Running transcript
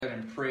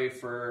pray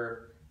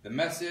for the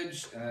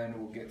message, and then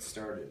we'll get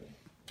started.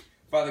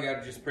 Father God,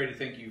 I just pray to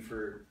thank you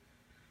for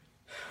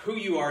who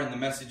you are and the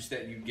message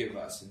that you give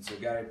us. And so,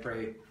 God, I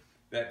pray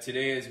that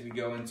today as we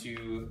go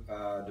into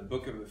the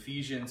book of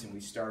Ephesians and we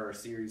start our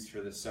series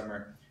for this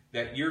summer,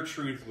 that your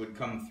truth would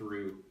come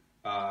through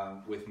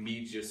with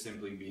me just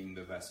simply being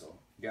the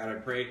vessel. God, I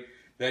pray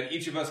that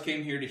each of us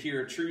came here to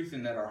hear a truth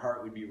and that our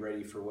heart would be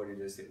ready for what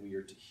it is that we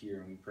are to hear.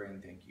 And we pray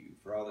and thank you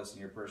for all this in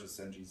your precious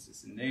Son,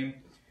 Jesus' name.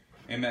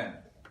 Amen.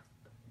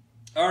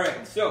 All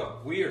right, so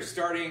we are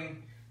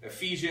starting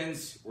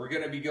Ephesians. We're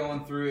going to be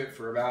going through it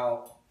for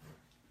about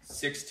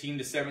 16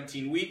 to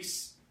 17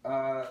 weeks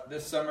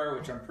this summer,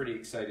 which I'm pretty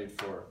excited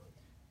for.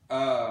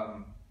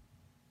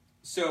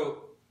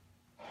 So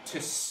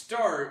to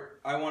start,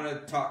 I want to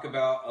talk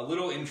about a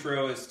little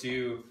intro as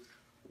to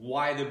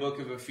why the book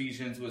of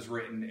Ephesians was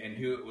written and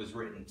who it was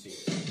written to.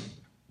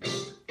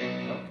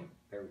 Oh,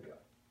 there we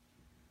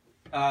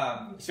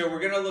go. So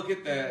we're going to look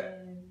at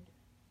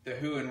the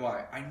who and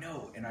why. I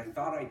know, and I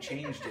thought I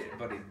changed it,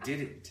 but it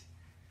didn't.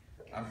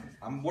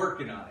 I'm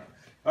working on it.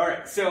 All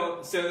right,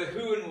 so the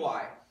who and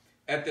why.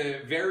 At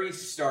the very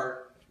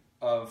start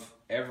of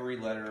every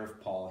letter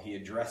of Paul, he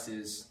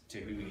addresses to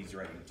who he's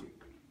writing to.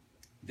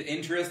 The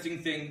interesting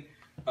thing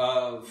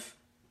of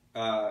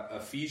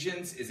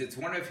Ephesians is it's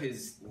one of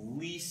his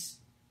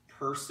least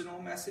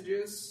personal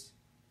messages,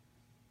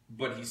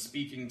 but he's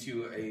speaking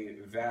to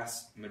a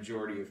vast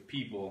majority of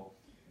people.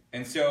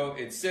 And so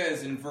it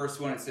says in verse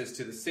 1, it says,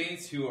 to the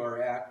saints who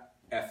are at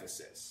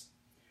Ephesus.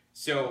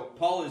 So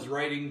Paul is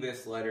writing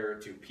this letter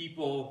to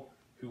people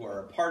who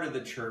are a part of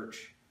the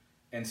church,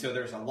 and so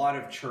there's a lot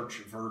of church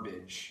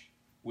verbiage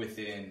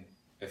within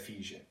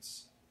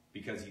Ephesians,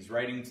 because he's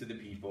writing to the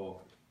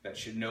people that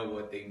should know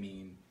what they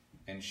mean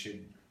and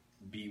should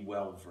be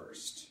well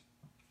versed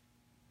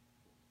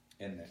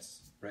in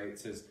this, right? It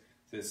says,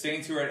 to the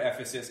saints who are at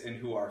Ephesus and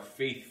who are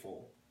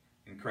faithful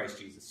in Christ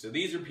Jesus. So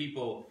these are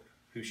people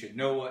who should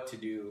know what to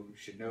do,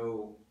 should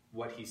know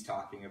what he's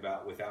talking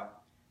about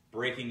without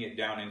breaking it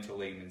down into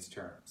layman's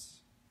terms.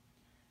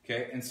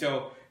 Okay, and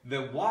so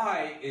the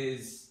why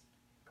is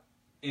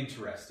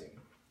interesting.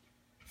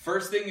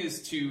 First thing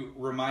is to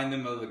remind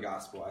them of the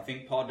gospel. I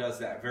think Paul does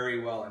that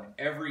very well in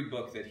every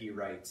book that he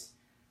writes.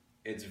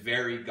 It's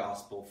very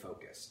gospel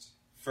focused,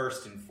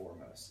 first and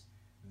foremost.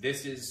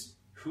 This is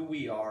who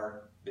we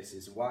are, this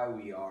is why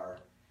we are,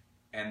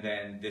 and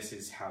then this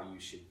is how you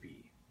should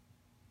be.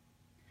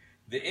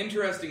 The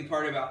interesting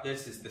part about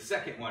this is the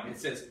second one. It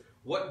says,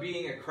 what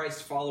being a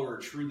Christ follower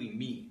truly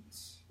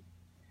means.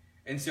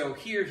 And so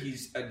here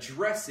he's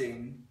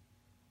addressing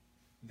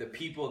the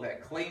people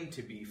that claim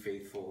to be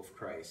faithful of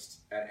Christ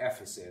at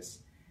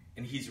Ephesus,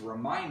 and he's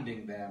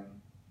reminding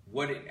them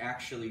what it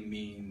actually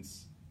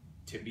means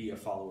to be a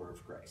follower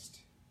of Christ.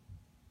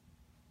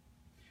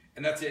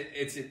 And that's it.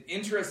 It's an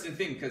interesting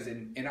thing, because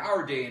in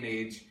our day and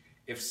age,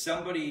 if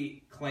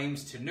somebody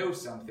claims to know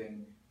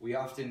something, we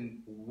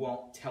often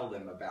won't tell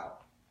them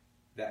about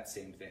that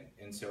same thing.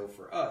 And so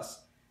for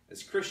us,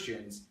 as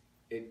Christians,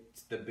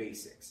 it's the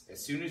basics. As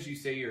soon as you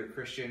say you're a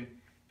Christian,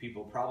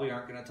 people probably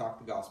aren't going to talk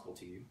the gospel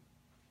to you,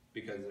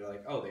 because they're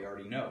like, oh, they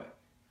already know it.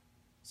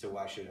 So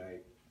why should I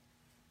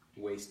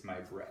waste my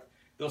breath?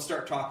 They'll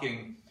start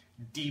talking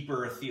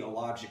deeper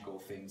theological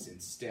things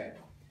instead.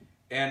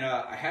 And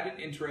I had an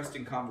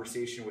interesting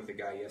conversation with a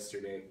guy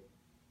yesterday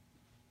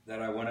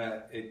that I want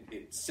to,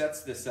 it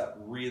sets this up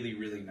really,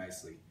 really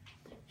nicely.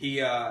 He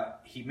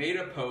made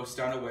a post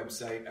on a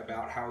website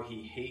about how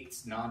he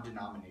hates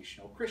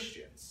non-denominational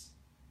Christians.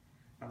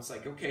 I was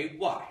like, okay,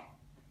 why?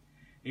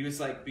 He was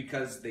like,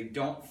 because they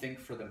don't think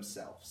for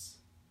themselves.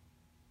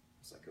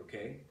 I was like,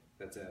 okay,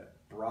 that's a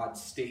broad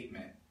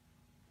statement.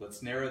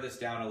 Let's narrow this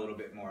down a little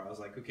bit more. I was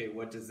like, okay,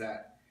 what does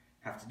that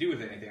have to do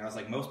with anything? I was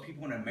like, most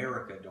people in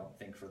America don't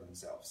think for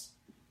themselves.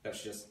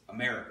 That's just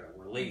America.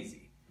 We're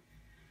lazy.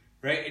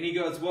 Right? And he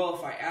goes, well,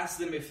 if I ask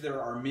them if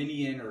they're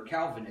Arminian or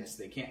Calvinist,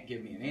 they can't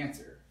give me an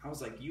answer. I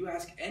was like, you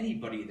ask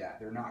anybody that,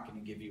 they're not going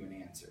to give you an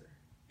answer,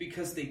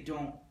 because they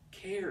don't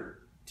care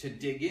to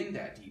dig in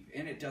that deep,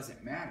 and it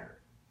doesn't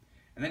matter.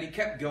 And then he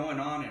kept going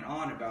on and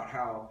on about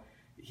how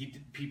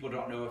people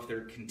don't know if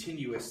they're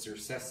continuists or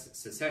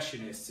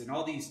secessionists and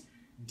all these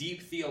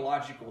deep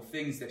theological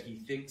things that he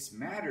thinks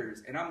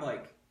matters. And I'm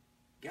like,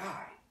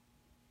 guy,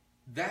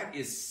 that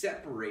is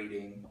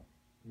separating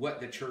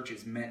what the church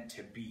is meant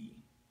to be.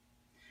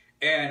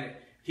 And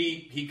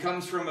he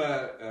comes from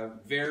a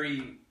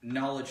very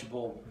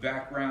knowledgeable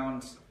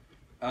background,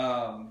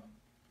 and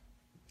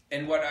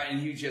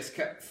he just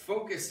kept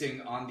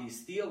focusing on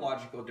these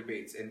theological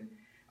debates. And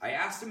I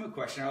asked him a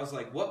question. I was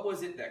like, what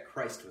was it that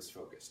Christ was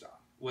focused on?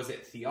 Was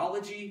it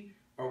theology,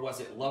 or was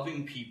it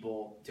loving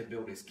people to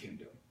build his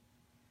kingdom?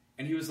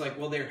 And he was like,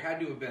 well, there had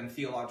to have been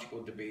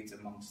theological debates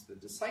amongst the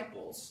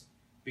disciples,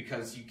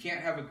 because you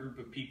can't have a group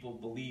of people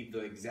believe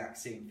the exact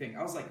same thing.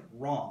 I was like,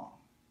 wrong.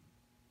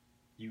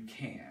 You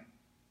can.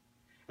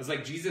 I was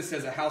like, Jesus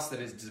says a house that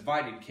is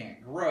divided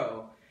can't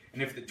grow.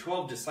 And if the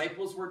 12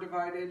 disciples were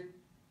divided,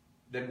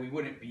 then we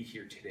wouldn't be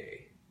here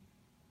today.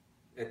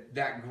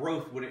 That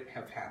growth wouldn't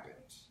have happened.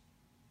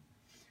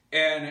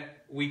 And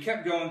we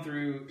kept going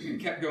through,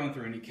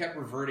 and he kept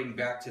reverting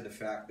back to the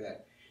fact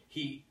that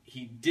he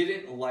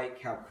didn't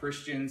like how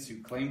Christians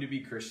who claim to be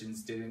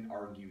Christians didn't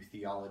argue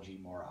theology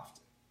more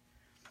often.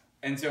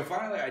 And so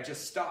finally I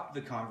just stopped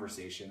the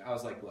conversation. I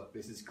was like, look,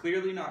 this is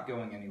clearly not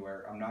going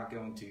anywhere. I'm not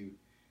going to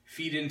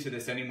feed into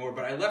this anymore.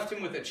 But I left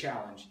him with a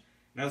challenge.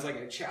 And I was like,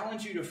 I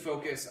challenge you to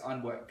focus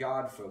on what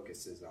God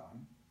focuses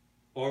on,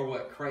 or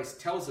what Christ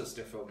tells us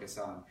to focus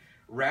on,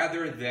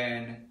 rather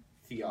than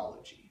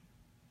theology.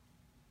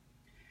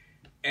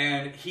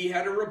 And he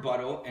had a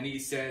rebuttal, and he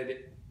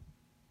said,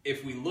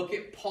 if we look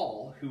at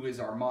Paul, who is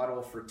our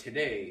model for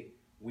today,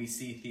 we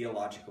see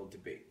theological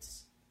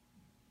debates.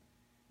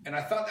 And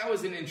I thought that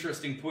was an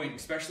interesting point,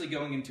 especially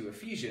going into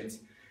Ephesians,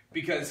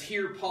 because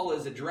here Paul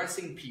is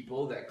addressing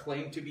people that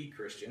claim to be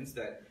Christians,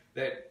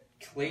 that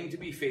claim to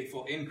be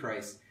faithful in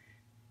Christ,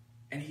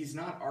 and he's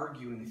not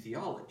arguing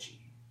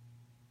theology.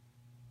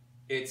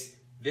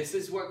 This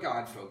is what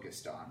God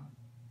focused on,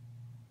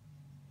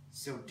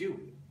 so do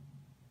it.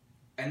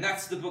 And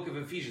that's the book of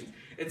Ephesians.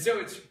 And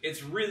so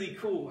it's really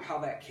cool how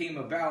that came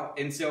about.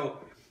 And so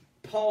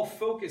Paul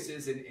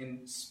focuses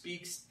and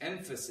speaks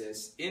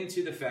emphasis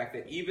into the fact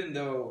that even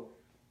though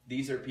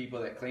these are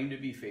people that claim to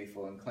be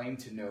faithful and claim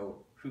to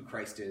know who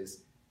Christ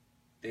is,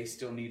 they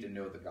still need to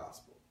know the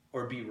gospel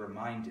or be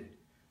reminded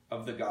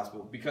of the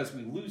gospel, because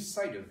we lose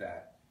sight of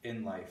that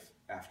in life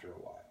after a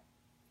while,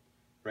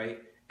 right?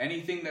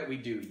 Anything that we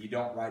do, you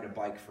don't ride a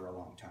bike for a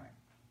long time,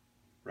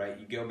 right?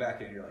 You go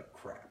back and you're like,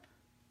 crap,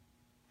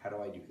 how do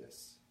I do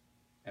this?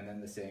 And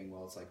then the saying,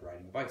 well, it's like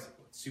riding a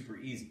bicycle. It's super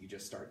easy. You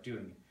just start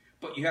doing it.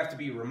 But you have to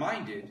be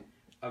reminded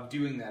of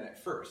doing that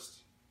at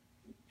first,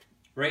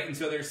 right? And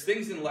so there's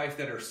things in life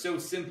that are so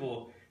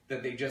simple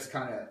that they just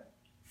kind of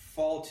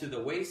fall to the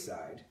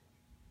wayside,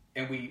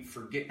 and we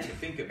forget to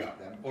think about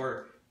them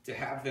or to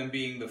have them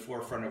being the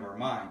forefront of our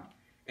mind.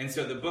 And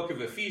so the book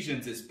of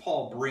Ephesians is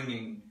Paul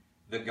bringing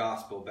the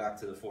gospel back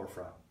to the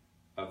forefront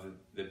of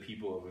the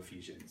people of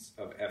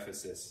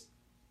Ephesus,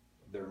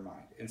 their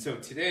mind. And so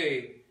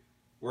today,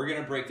 we're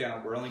going to break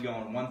down, we're only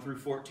going 1 through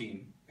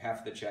 14,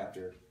 half the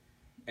chapter,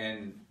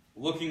 and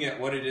looking at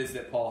what it is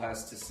that Paul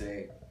has to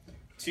say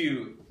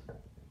to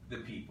the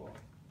people.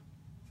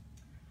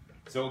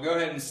 So we'll go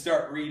ahead and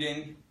start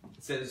reading.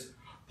 It says,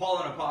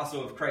 Paul, an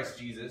apostle of Christ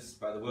Jesus,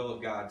 by the will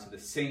of God, to the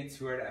saints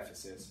who are at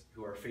Ephesus,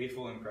 who are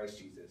faithful in Christ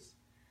Jesus.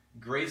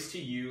 Grace to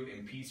you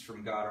and peace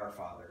from God our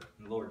Father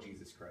and Lord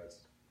Jesus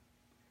Christ.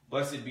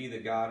 Blessed be the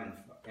God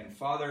and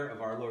Father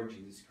of our Lord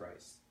Jesus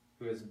Christ,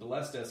 who has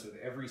blessed us with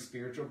every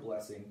spiritual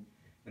blessing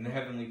in the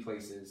heavenly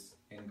places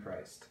in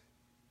Christ,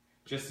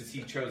 just as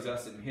he chose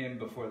us in him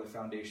before the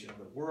foundation of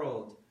the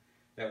world,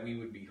 that we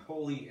would be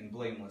holy and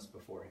blameless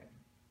before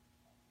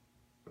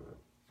him.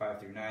 5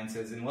 through 9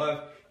 says, in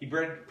love, he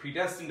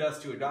predestined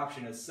us to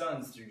adoption as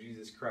sons through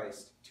Jesus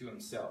Christ to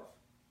himself,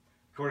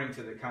 according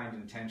to the kind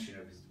intention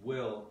of his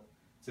will,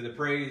 to the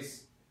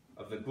praise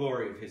of the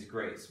glory of his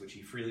grace, which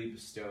he freely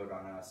bestowed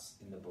on us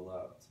in the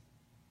beloved.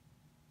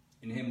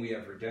 In him we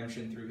have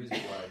redemption through his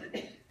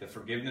blood, the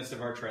forgiveness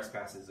of our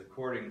trespasses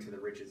according to the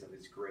riches of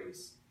his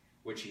grace,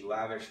 which he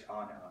lavished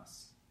on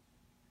us.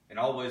 In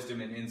all wisdom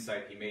and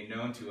insight he made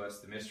known to us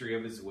the mystery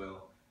of his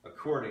will,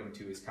 according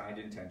to his kind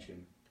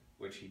intention,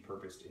 which he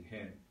purposed in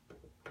him.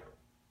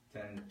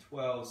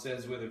 10:12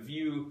 says, with a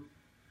view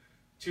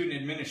to an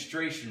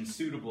administration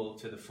suitable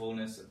to the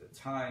fullness of the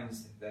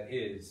times, that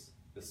is,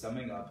 the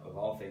summing up of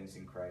all things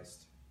in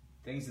Christ,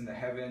 things in the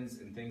heavens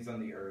and things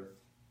on the earth.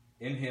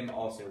 In him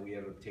also we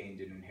have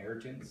obtained an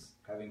inheritance,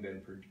 having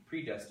been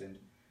predestined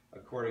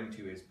according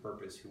to his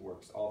purpose, who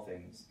works all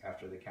things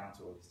after the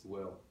counsel of his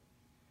will,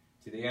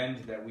 to the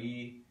end that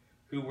we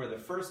who were the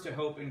first to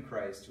hope in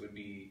Christ would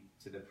be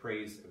to the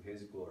praise of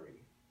his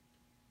glory.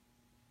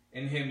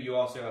 In him you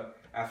also,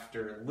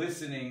 after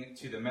listening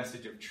to the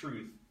message of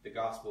truth, the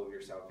gospel of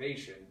your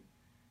salvation,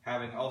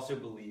 having also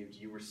believed,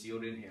 you were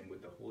sealed in him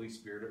with the Holy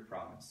Spirit of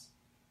promise,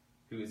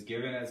 who is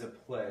given as a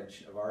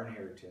pledge of our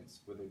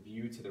inheritance, with a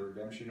view to the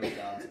redemption of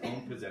God's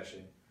own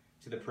possession,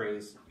 to the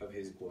praise of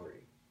his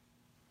glory.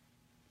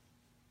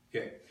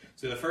 Okay,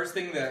 so the first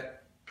thing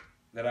that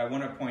I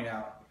want to point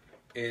out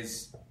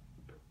is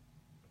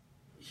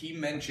he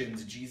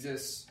mentions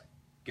Jesus,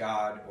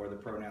 God, or the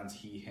pronouns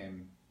he,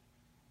 him,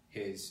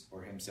 his,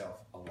 or himself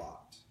a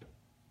lot,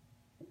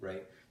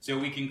 right? So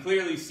we can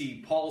clearly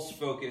see Paul's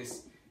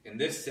focus in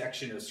this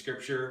section of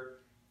Scripture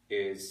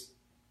is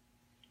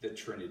the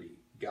Trinity,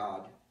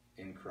 God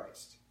in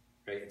Christ,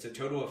 right? It's a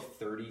total of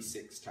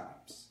 36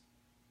 times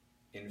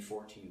in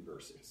 14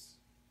 verses.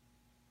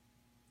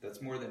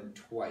 That's more than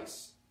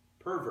twice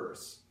per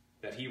verse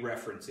that he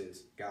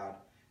references God,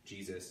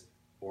 Jesus,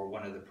 or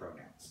one of the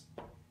pronouns.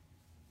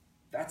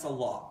 That's a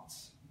lot,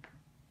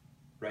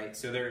 right?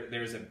 So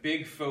there's a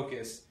big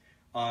focus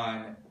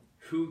on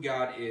who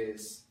God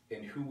is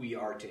and who we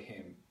are to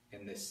him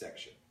in this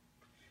section.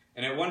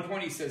 And at one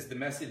point he says the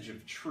message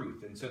of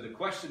truth. And so the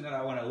question that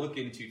I want to look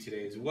into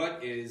today is,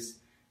 what is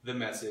the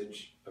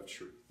message of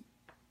truth?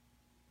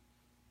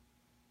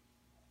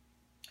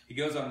 He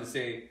goes on to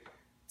say,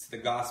 it's the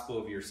gospel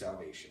of your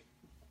salvation.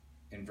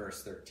 in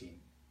verse 13.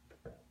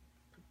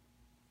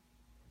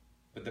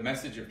 But the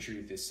message of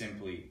truth is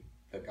simply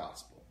the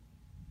gospel.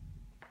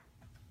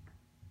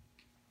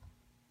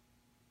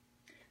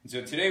 And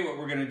so today what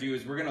we're going to do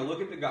is we're going to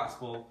look at the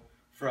gospel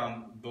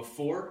from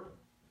before,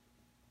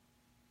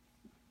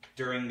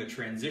 during the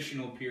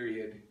transitional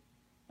period,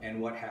 and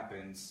what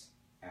happens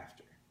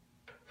after.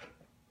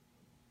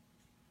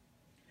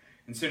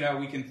 And so now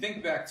we can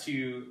think back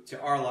to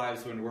our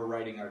lives when we're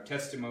writing our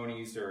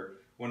testimonies or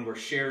when we're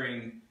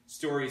sharing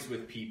stories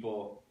with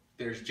people.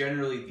 There's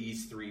generally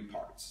these three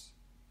parts.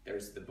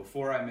 There's the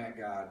before I met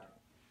God,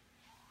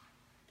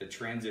 the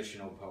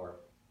transitional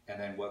part, and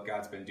then what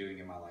God's been doing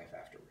in my life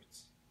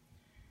afterwards.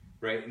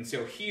 Right? And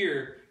so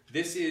here,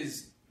 this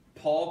is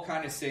Paul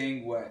kind of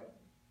saying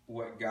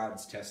what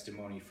God's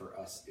testimony for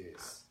us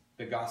is.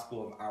 The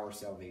gospel of our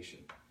salvation.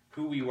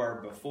 Who we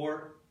were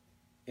before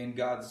in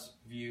God's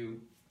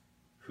view,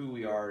 who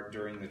we are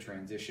during the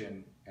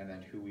transition, and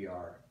then who we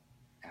are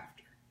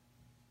after.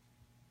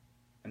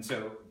 And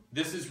so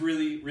this is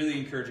really, really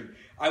encouraging.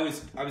 I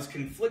was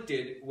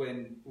conflicted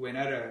when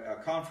at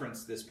a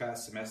conference this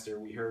past semester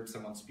we heard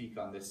someone speak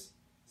on this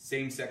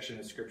same section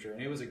of scripture,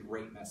 and it was a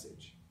great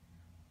message.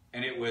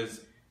 And it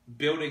was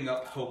building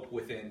up hope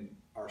within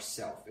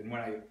ourselves. And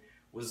when I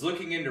was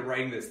looking into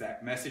writing this,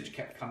 that message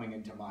kept coming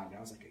into mind.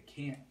 I was like, I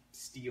can't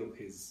steal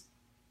his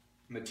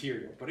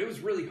material. But it was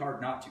really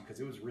hard not to, because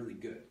it was really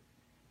good,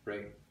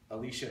 right?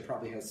 Alicia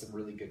probably has some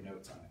really good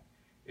notes on it,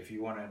 if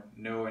you want to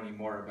know any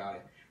more about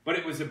it. But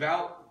it was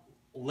about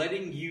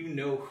letting you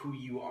know who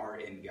you are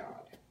in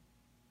God,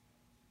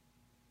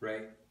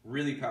 right?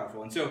 Really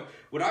powerful. And so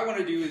what I want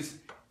to do is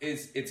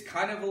it's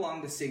kind of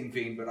along the same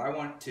vein, but I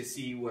want to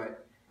see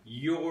what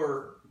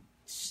your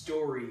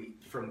story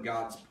from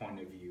God's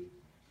point of view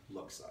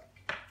looks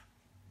like,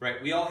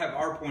 right? We all have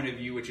our point of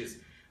view, which is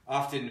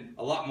often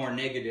a lot more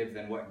negative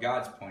than what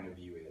God's point of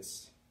view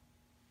is,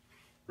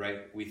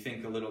 right? We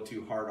think a little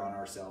too hard on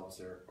ourselves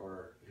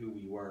or who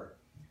we were.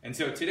 And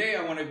so today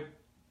I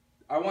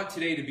want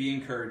today to be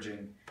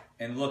encouraging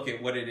and look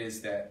at what it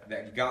is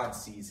that God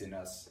sees in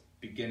us,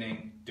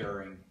 beginning,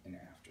 during, and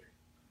after.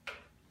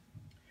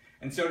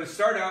 And so to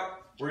start out,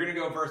 we're going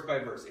to go verse by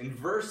verse. In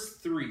verse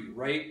 3,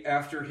 right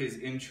after his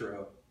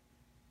intro,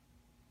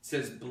 it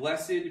says,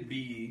 "Blessed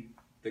be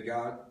the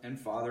God and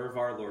Father of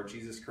our Lord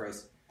Jesus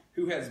Christ,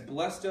 who has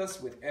blessed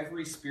us with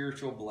every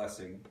spiritual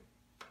blessing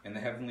in the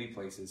heavenly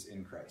places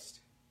in Christ."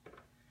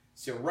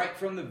 So right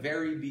from the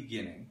very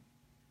beginning,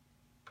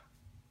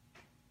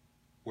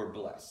 we're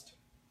blessed.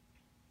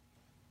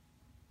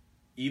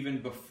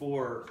 Even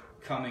before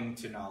coming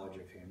to knowledge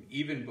of him,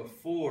 even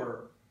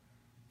before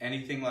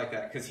anything like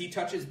that, because he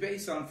touches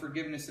base on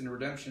forgiveness and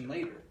redemption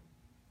later.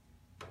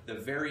 The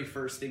very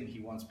first thing he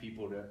wants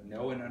people to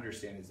know and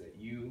understand is that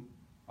you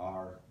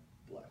are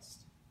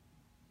blessed.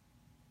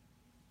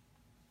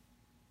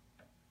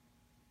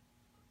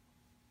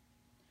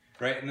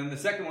 Right? And then the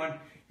second one,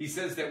 he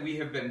says that we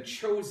have been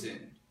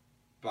chosen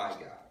by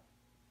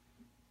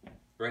God.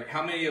 Right?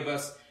 How many of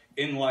us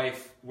in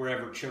life were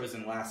ever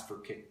chosen last for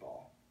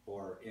kickball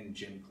or in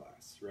gym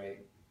class,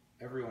 right?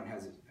 Everyone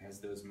has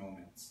those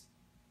moments.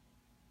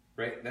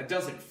 Right? That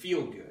doesn't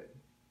feel good.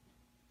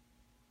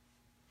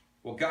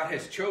 Well, God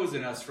has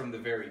chosen us from the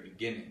very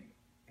beginning,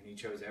 and he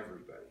chose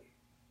everybody.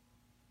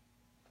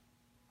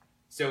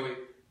 So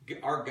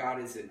our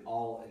God is an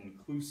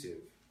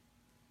all-inclusive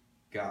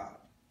God.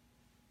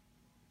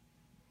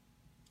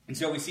 And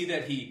so we see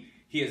that he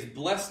has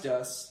blessed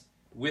us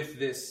with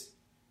this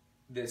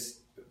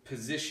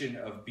position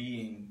of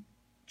being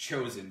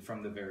chosen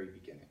from the very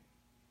beginning.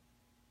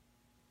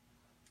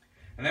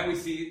 And then we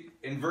see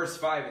in verse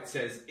 5 it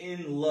says,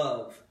 in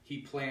love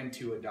he planned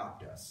to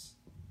adopt us.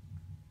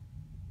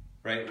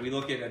 Right? We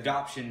look at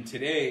adoption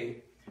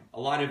today, a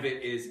lot of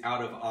it is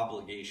out of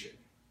obligation.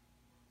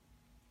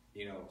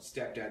 You know,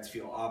 stepdads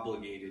feel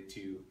obligated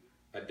to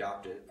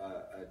adopt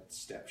a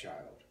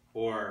stepchild.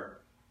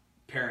 Or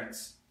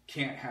parents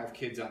can't have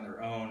kids on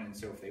their own, and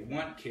so if they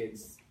want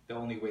kids, the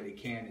only way they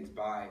can is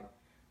by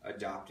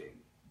adopting.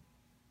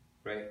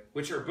 Right?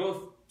 Which are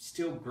both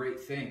still great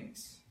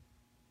things.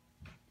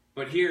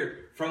 But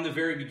here, from the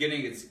very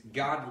beginning, it's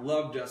God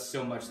loved us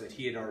so much that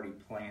he had already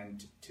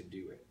planned to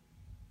do it.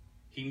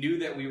 He knew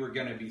that we were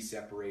going to be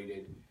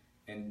separated,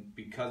 and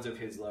because of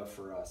his love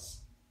for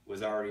us,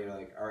 was already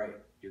like, all right,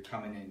 you're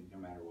coming in no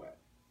matter what.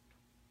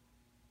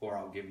 Or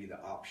I'll give you the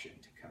option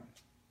to come.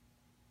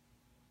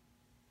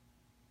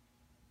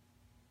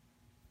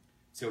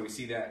 So we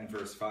see that in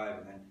verse 5,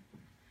 and then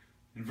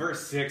in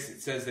verse 6,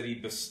 it says that he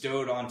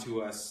bestowed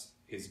onto us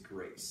his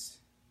grace.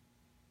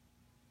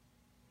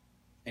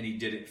 And he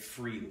did it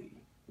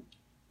freely.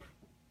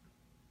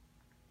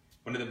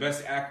 One of the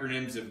best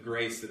acronyms of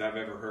grace that I've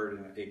ever heard,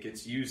 and it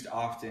gets used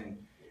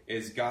often,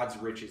 is God's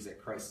riches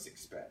at Christ's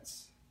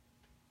expense.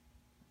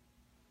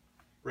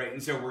 Right?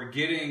 And so we're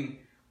getting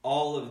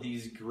all of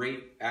these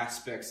great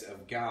aspects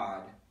of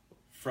God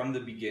from the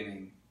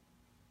beginning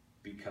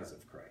because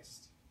of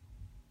Christ.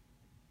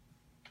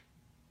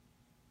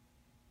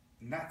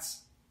 And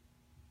that's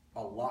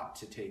a lot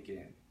to take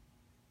in.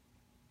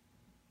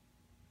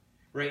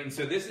 Right? And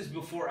so this is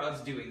before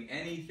us doing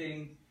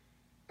anything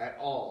at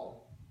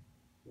all.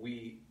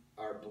 We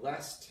are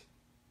blessed,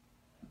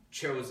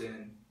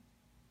 chosen,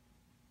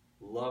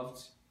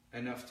 loved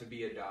enough to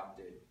be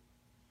adopted,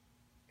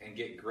 and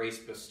get grace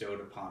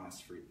bestowed upon us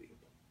freely.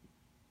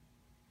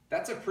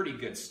 That's a pretty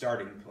good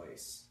starting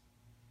place,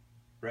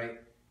 right?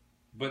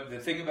 But the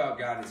thing about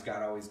God is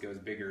God always goes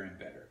bigger and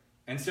better.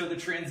 And so the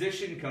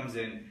transition comes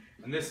in,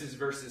 and this is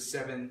verses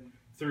 7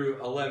 through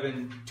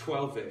 11,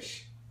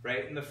 12-ish,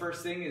 right? And the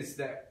first thing is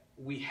that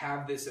we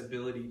have this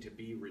ability to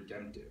be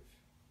redemptive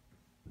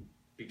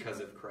because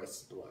of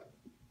Christ's blood.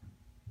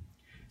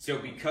 So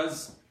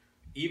because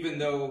even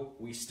though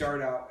we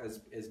start out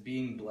as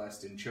being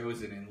blessed and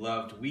chosen and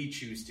loved, we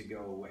choose to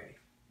go away.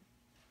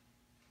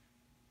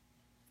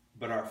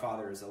 But our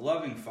Father is a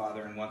loving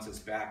Father and wants us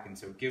back, and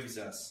so gives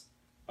us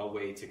a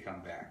way to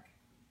come back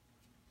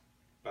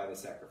by the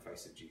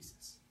sacrifice of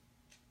Jesus.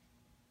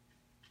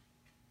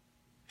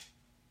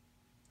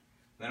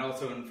 Then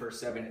also in verse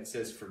 7 it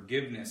says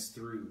forgiveness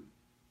through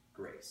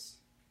grace.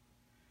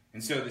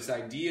 And so this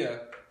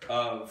idea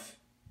of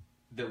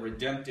the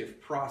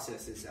redemptive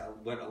process is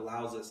what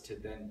allows us to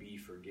then be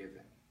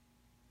forgiven.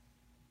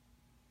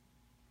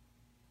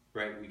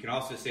 Right? We can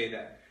also say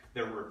that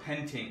the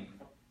repenting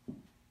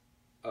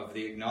of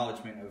the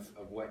acknowledgement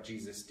of what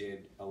Jesus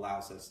did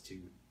allows us to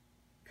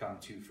come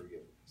to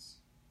forgiveness.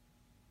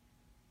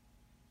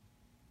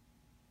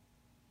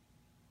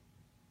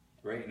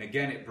 Right? And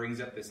again, it brings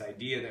up this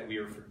idea that we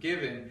are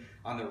forgiven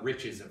on the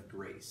riches of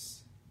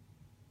grace.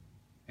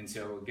 And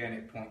so again,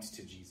 it points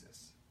to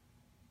Jesus.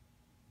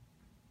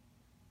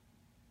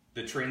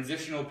 The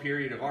transitional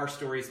period of our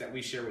stories that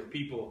we share with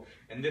people,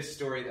 and this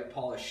story that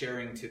Paul is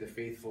sharing to the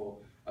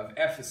faithful of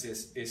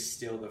Ephesus, is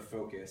still the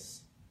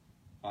focus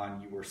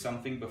on you were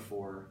something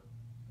before,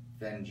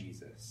 then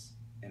Jesus,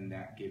 and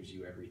that gives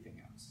you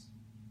everything else.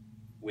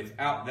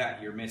 Without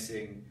that, you're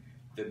missing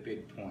the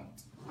big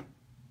point.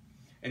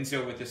 And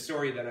so with the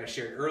story that I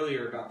shared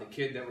earlier about the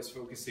kid that was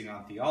focusing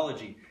on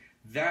theology,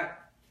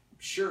 that,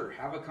 sure,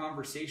 have a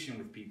conversation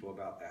with people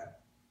about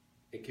that.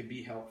 It can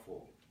be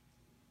helpful.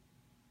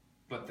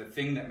 But the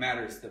thing that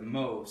matters the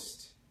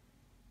most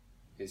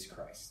is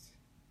Christ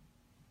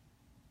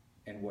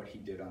and what he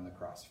did on the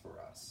cross for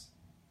us.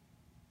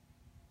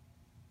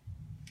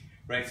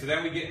 Right, so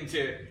then we get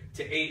into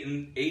 8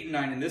 and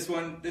 9, and this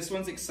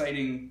one's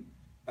exciting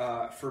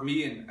for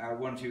me, and I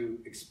want to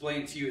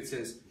explain it to you. It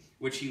says,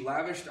 which he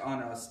lavished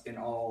on us in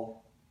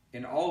all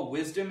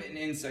wisdom and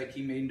insight,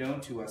 he made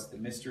known to us the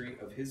mystery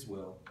of his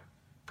will,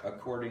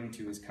 according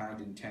to his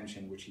kind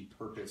intention, which he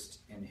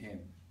purposed in him.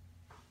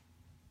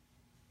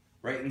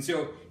 Right, and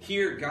so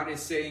here God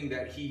is saying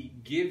that he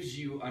gives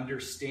you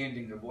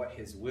understanding of what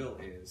his will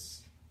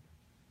is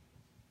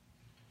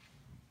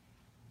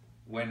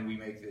when we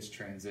make this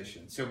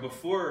transition. So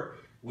before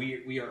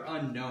we are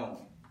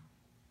unknown,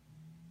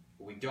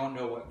 we don't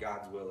know what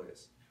God's will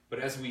is. But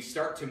as we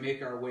start to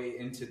make our way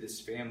into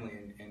this family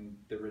and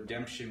the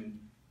redemption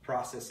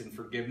process and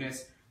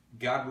forgiveness,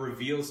 God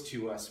reveals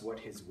to us what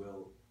his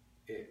will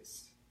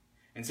is.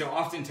 And so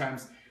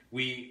oftentimes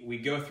we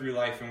go through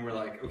life and we're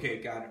like,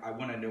 okay, God, I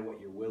want to know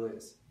what your will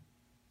is.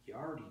 You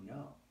already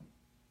know.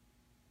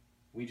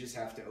 We just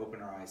have to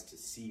open our eyes to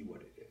see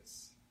what it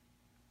is.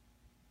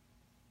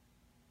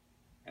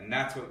 And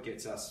that's what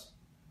gets us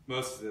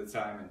most of the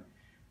time. And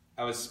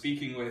I was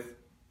speaking with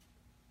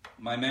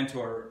my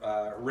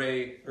mentor,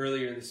 Ray,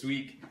 earlier this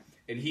week,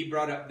 and he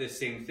brought up this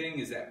same thing,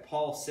 is that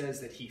Paul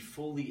says that he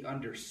fully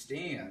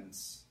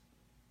understands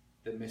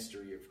the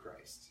mystery of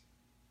Christ.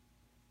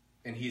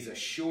 And he's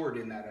assured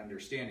in that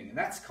understanding. And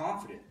that's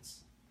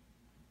confidence,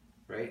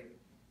 right?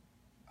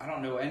 I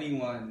don't know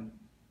anyone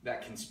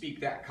that can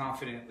speak that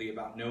confidently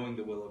about knowing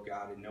the will of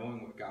God and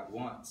knowing what God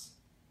wants.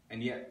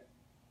 And yet,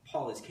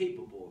 Paul is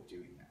capable of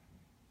doing that.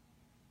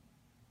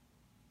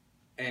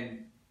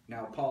 And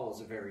now Paul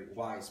is a very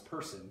wise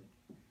person,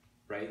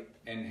 right?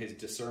 And his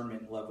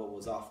discernment level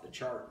was off the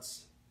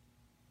charts.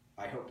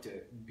 I hope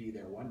to be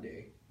there one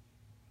day.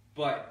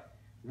 But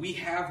we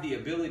have the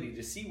ability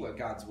to see what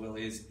God's will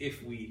is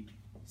if we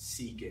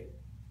seek it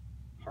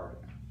hard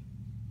enough.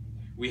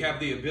 We have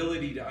the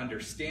ability to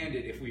understand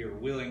it if we are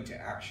willing to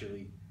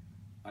actually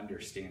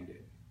understand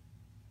it.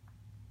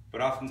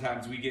 But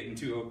oftentimes we get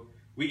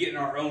in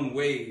our own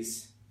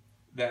ways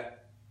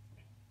that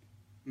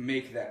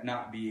make that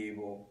not be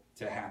able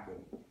to happen.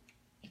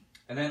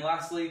 And then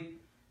lastly,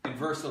 in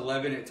verse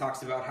 11, it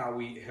talks about how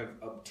we have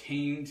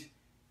obtained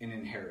an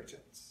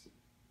inheritance.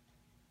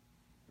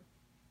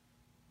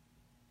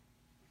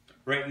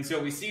 Right? And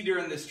so we see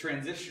during this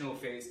transitional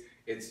phase,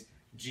 it's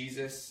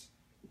Jesus,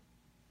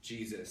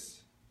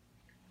 Jesus,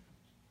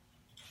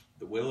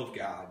 the will of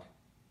God,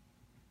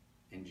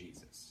 and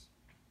Jesus.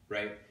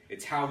 Right?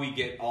 It's how we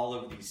get all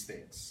of these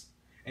things.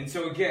 And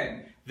so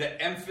again,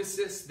 the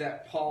emphasis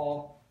that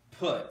Paul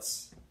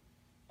puts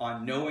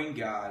on knowing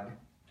God,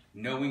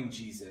 knowing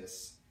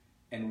Jesus,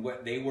 and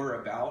what they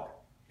were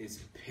about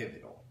is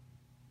pivotal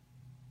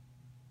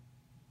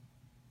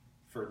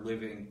for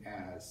living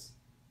as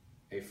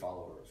a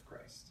follower of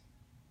Christ.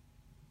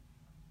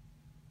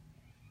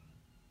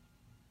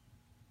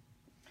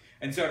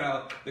 And so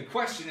now the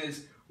question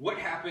is, what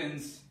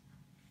happens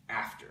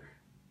after?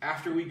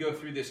 After we go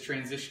through this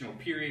transitional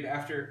period,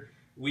 after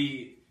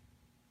we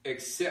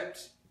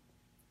accept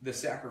the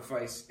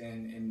sacrifice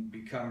and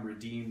become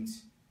redeemed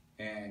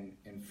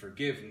and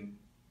forgiven,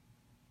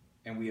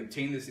 and we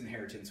obtain this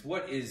inheritance,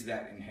 what is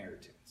that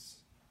inheritance?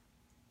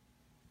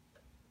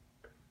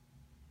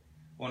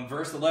 Well, in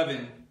verse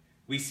 11,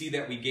 we see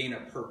that we gain a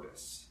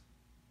purpose.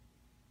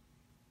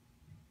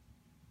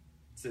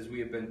 It says, we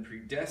have been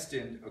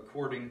predestined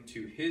according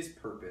to his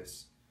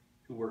purpose,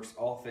 who works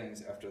all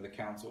things after the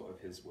counsel of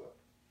his will.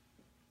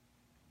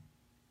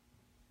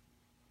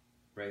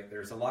 Right?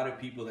 There's a lot of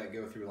people that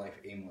go through life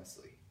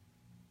aimlessly.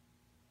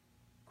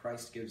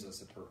 Christ gives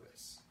us a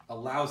purpose,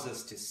 allows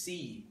us to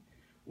see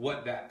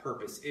what that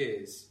purpose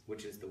is,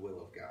 which is the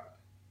will of God.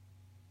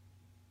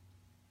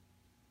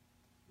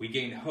 We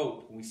gain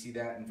hope. We see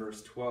that in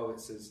verse 12. It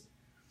says,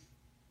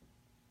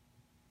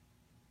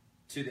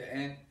 to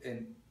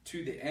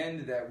the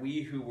end that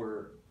we who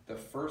were the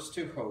first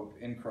to hope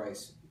in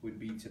Christ would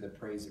be to the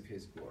praise of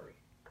his glory.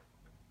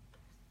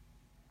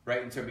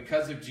 Right? And so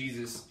because of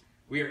Jesus,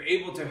 we are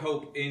able to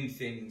hope in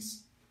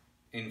things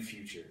in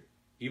future.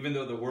 Even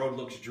though the world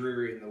looks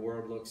dreary and the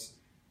world looks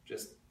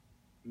just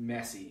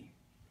messy,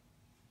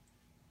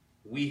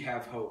 we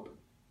have hope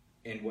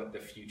in what the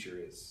future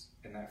is.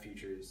 And that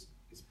future is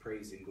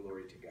praise and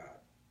glory to God.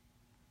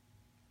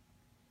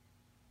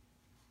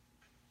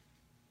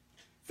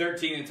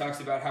 13, it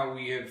talks about how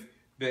we have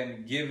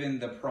been given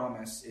the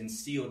promise and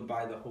sealed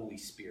by the Holy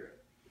Spirit.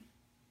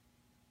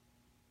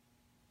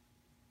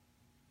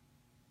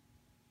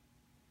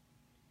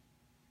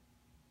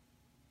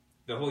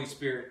 The Holy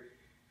Spirit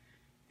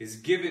is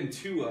given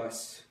to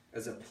us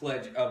as a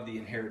pledge of the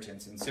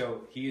inheritance. And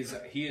so he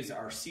is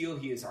our seal,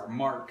 he is our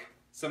mark.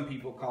 Some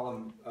people call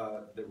him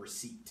the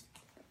receipt,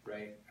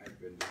 right? I've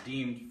been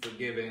redeemed,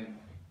 forgiven.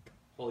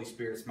 Holy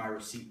Spirit's my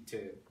receipt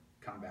to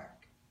come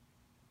back,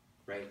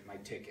 right? My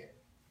ticket.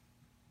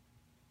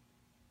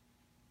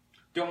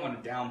 Don't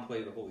want to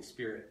downplay the Holy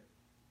Spirit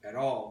at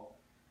all,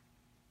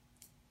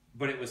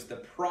 but it was the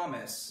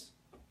promise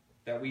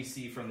that we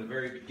see from the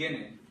very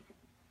beginning,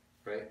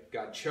 right?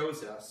 God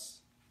chose us,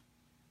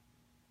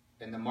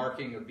 and the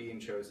marking of being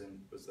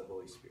chosen was the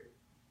Holy Spirit.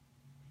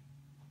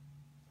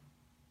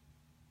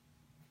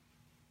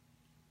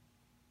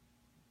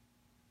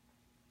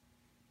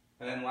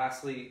 And then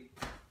lastly,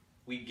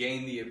 we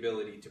gain the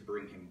ability to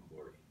bring him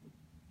glory,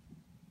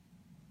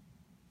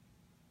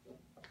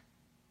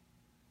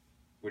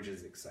 which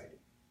is exciting.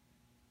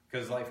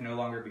 Because life no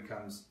longer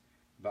becomes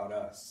about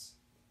us,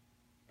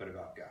 but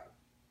about God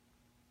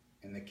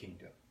and the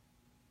kingdom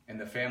and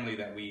the family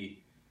that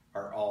we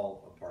are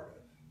all a part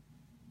of.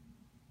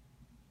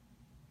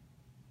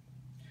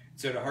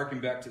 So to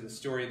harken back to the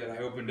story that I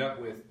opened up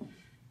with,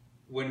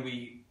 when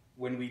we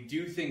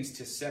do things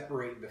to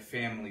separate the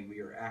family, we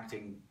are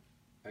acting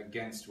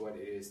against what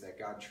it is that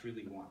God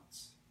truly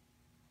wants.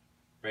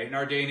 Right? In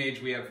our day and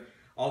age, we have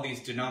all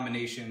these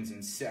denominations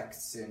and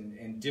sects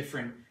and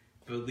different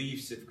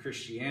beliefs of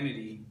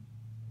Christianity,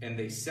 and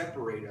they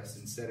separate us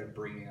instead of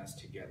bringing us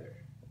together.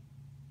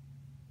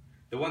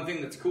 The one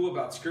thing that's cool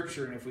about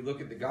Scripture, and if we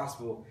look at the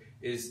gospel,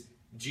 is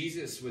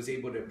Jesus was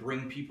able to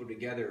bring people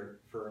together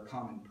for a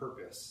common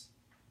purpose,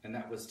 and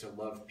that was to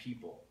love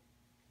people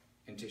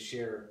and to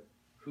share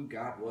who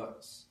God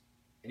was.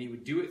 And he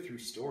would do it through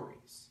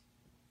stories.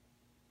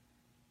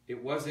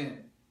 It wasn't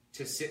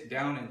to sit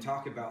down and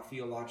talk about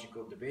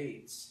theological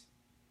debates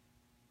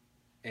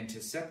and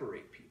to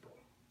separate people.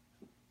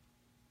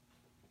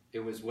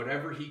 It was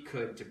whatever he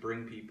could to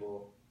bring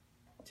people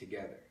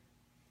together.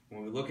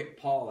 When we look at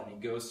Paul and he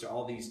goes to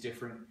all these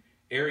different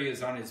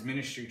areas on his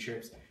ministry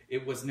trips,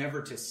 it was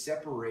never to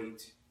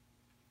separate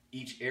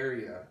each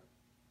area,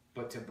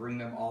 but to bring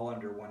them all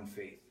under one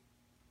faith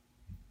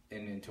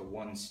and into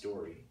one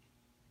story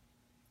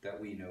that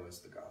we know as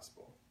the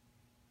gospel.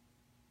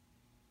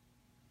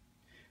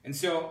 And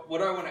so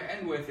what I want to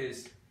end with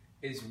is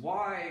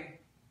why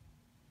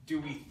do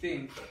we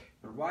think,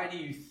 or why do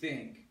you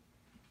think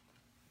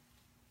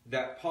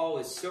that Paul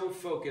is so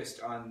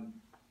focused on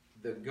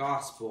the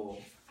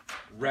gospel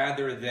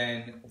rather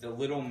than the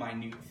little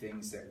minute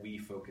things that we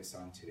focus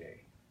on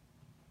today?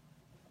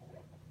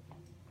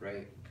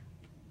 Right?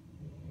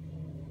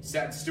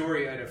 Sad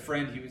story, I had a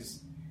friend, he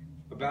was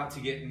about to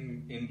get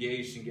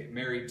engaged and get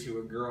married to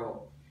a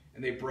girl,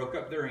 and they broke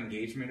up their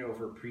engagement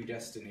over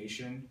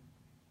predestination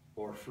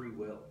or free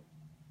will.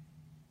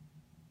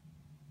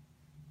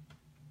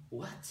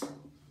 What?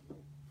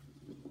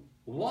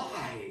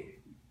 Why?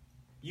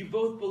 You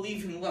both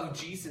believe and love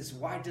Jesus.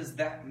 Why does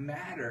that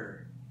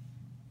matter?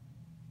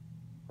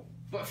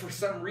 But for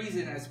some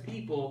reason, as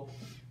people,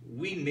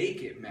 we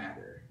make it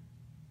matter.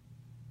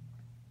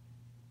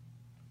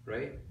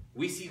 Right?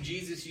 We see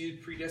Jesus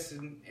use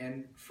predestined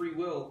and free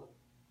will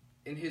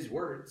in his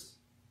words.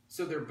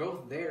 So they're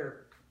both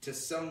there to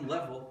some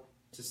level,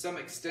 to some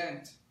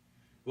extent.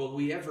 Will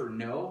we ever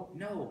know?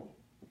 No.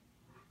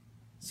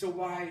 So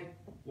why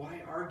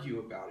argue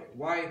about it?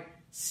 Why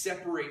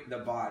separate the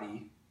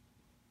body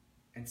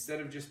instead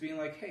of just being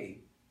like,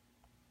 hey,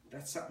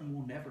 That's something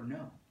we'll never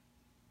know.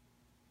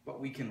 But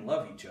we can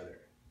love each other.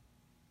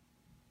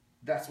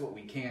 That's what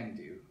we can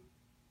do.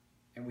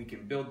 And we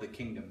can build the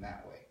kingdom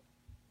that way.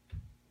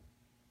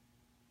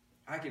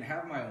 I can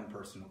have my own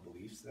personal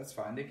beliefs. That's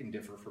fine. They can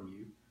differ from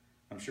you.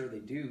 I'm sure they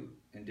do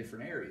in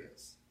different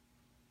areas.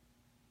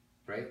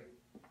 Right?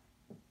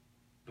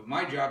 But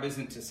my job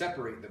isn't to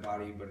separate the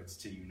body, but it's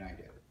to unite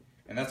it.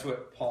 And that's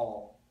what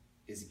Paul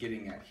is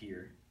getting at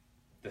here.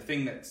 The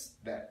thing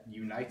that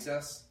unites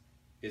us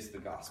is the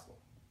gospel.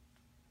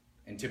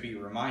 And to be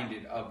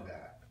reminded of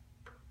that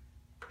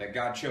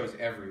God chose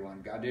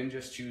everyone. God didn't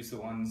just choose the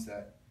ones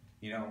that,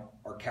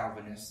 are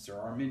Calvinists or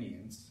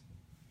Arminians.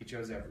 He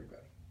chose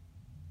everybody.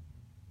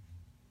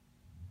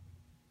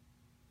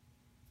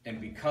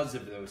 And because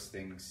of those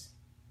things,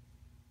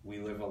 we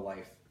live a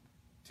life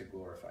to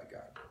glorify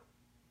God.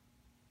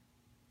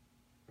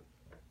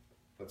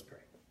 Let's pray.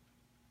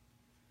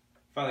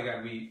 Father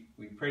God, we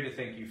pray to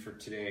thank you for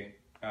today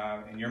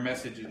and your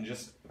message and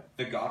just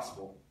the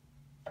gospel.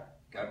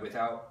 God,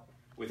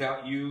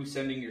 without you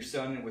sending your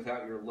son and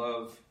without your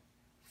love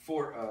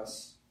for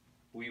us,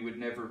 we would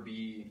never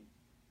be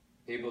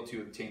able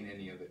to obtain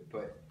any of it.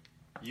 But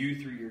you,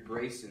 through your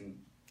grace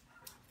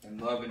and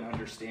love and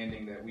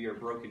understanding that we are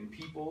broken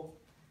people,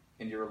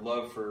 and your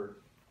love for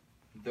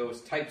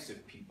those types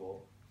of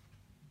people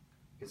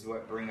is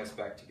what bring us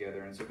back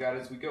together. And so God,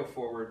 as we go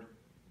forward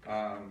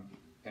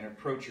and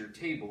approach your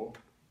table,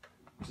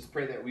 just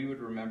pray that we would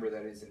remember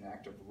that is an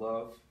act of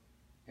love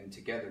and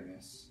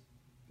togetherness,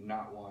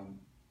 not one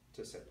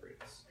to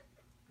separate us.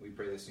 We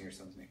pray this in your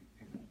son's name.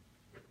 Amen.